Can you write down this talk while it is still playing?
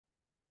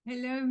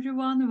Hello,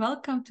 everyone.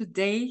 Welcome to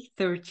day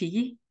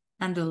 30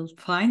 and the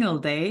final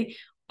day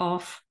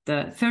of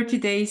the 30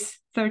 days,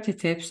 30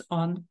 tips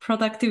on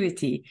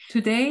productivity.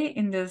 Today,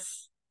 in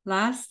this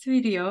last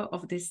video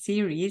of this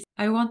series,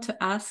 I want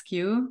to ask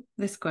you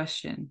this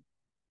question.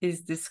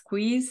 Is the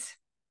squeeze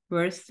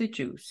worth the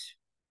juice?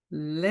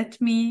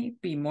 Let me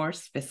be more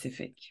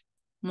specific.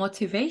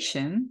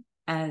 Motivation,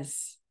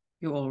 as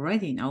you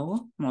already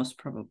know, most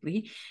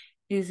probably,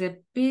 is a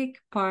big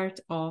part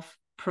of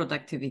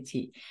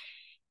productivity.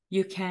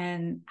 You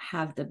can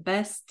have the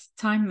best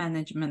time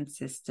management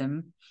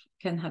system,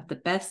 can have the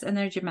best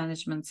energy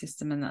management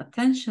system and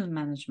attention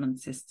management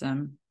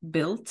system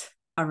built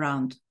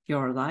around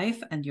your life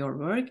and your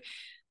work.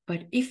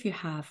 But if you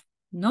have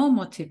no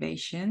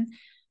motivation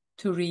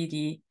to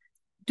really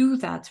do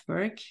that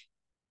work,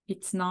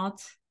 it's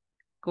not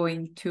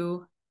going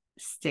to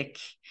stick.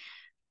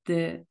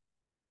 The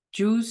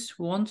juice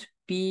won't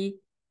be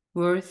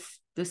worth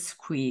the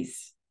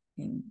squeeze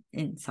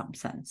in some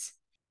sense.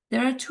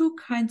 There are two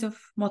kinds of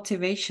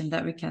motivation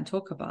that we can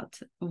talk about.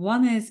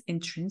 One is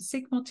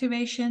intrinsic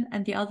motivation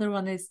and the other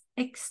one is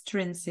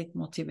extrinsic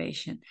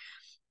motivation.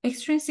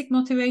 Extrinsic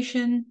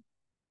motivation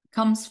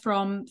comes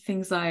from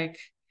things like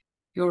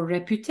your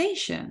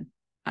reputation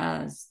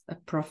as a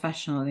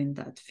professional in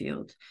that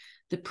field,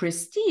 the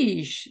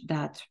prestige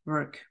that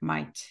work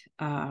might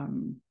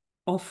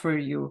offer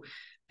you.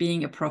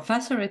 Being a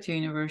professor at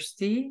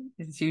university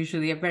is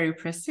usually a very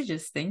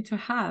prestigious thing to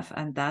have,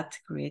 and that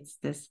creates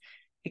this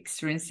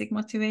extrinsic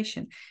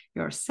motivation.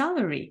 Your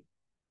salary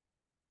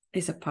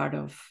is a part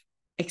of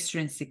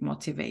extrinsic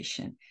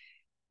motivation.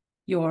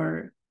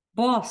 Your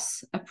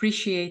boss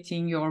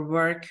appreciating your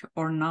work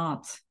or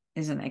not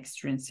is an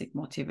extrinsic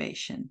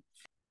motivation.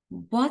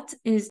 What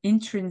is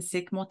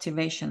intrinsic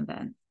motivation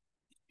then?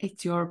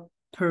 It's your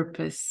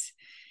purpose.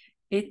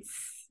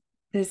 It's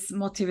this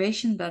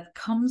motivation that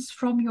comes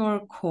from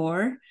your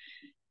core,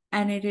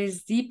 and it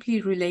is deeply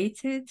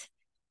related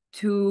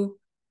to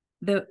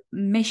the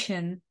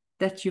mission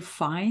that you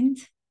find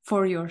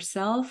for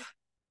yourself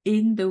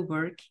in the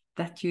work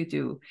that you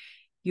do.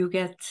 You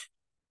get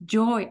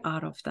joy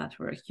out of that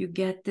work. You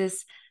get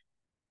this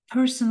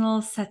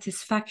personal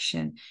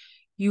satisfaction.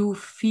 You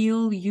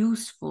feel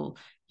useful.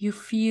 You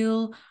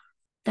feel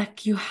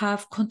that you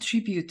have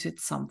contributed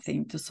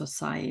something to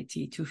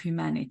society, to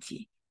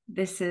humanity.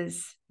 This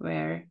is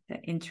where the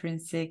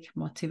intrinsic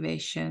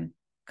motivation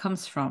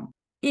comes from.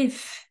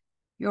 If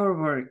your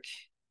work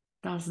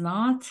does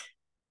not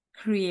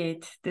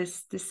create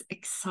this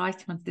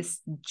excitement, this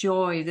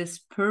joy, this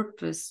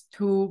purpose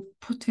to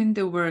put in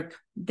the work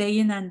day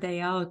in and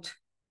day out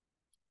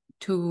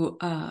to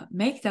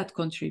make that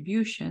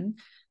contribution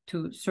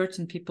to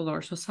certain people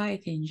or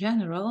society in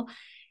general,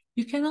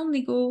 you can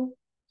only go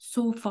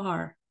so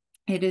far.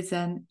 It is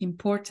an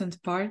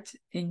important part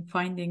in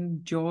finding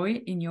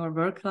joy in your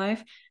work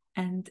life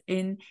and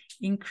in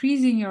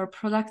increasing your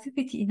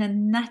productivity in a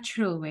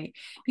natural way.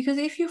 Because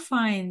if you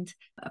find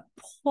a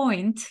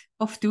point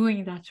of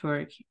doing that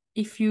work,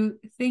 if you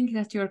think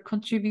that you're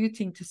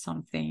contributing to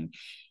something,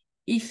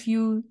 if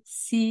you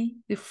see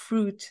the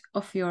fruit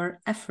of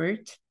your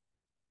effort,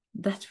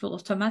 that will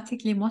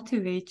automatically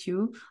motivate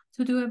you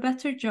to do a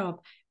better job.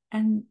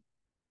 And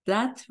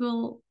that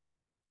will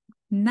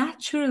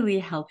naturally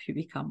help you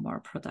become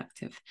more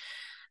productive.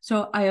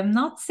 So I am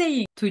not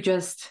saying to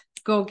just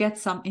go get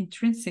some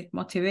intrinsic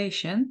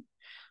motivation,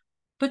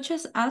 but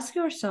just ask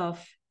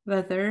yourself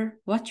whether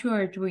what you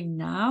are doing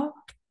now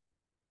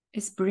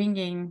is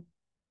bringing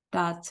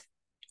that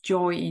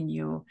joy in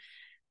you,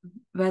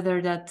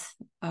 whether that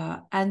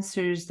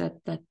answers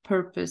that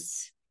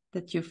purpose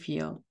that you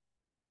feel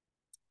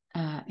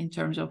in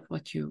terms of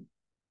what you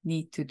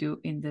need to do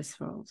in this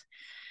world.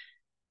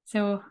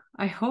 So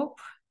I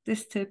hope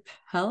this tip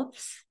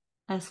helps,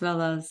 as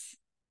well as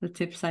the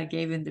tips I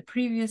gave in the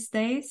previous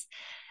days.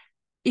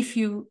 If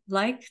you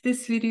like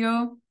this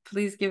video,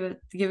 please give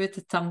it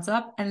a thumbs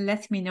up and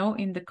let me know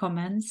in the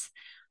comments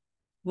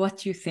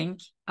what you think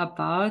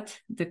about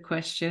the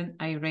question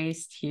I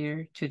raised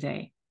here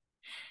today.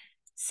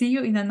 See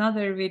you in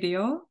another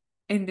video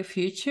in the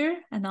future,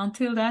 and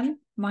until then,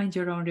 mind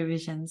your own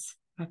revisions.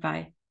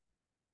 Bye-bye.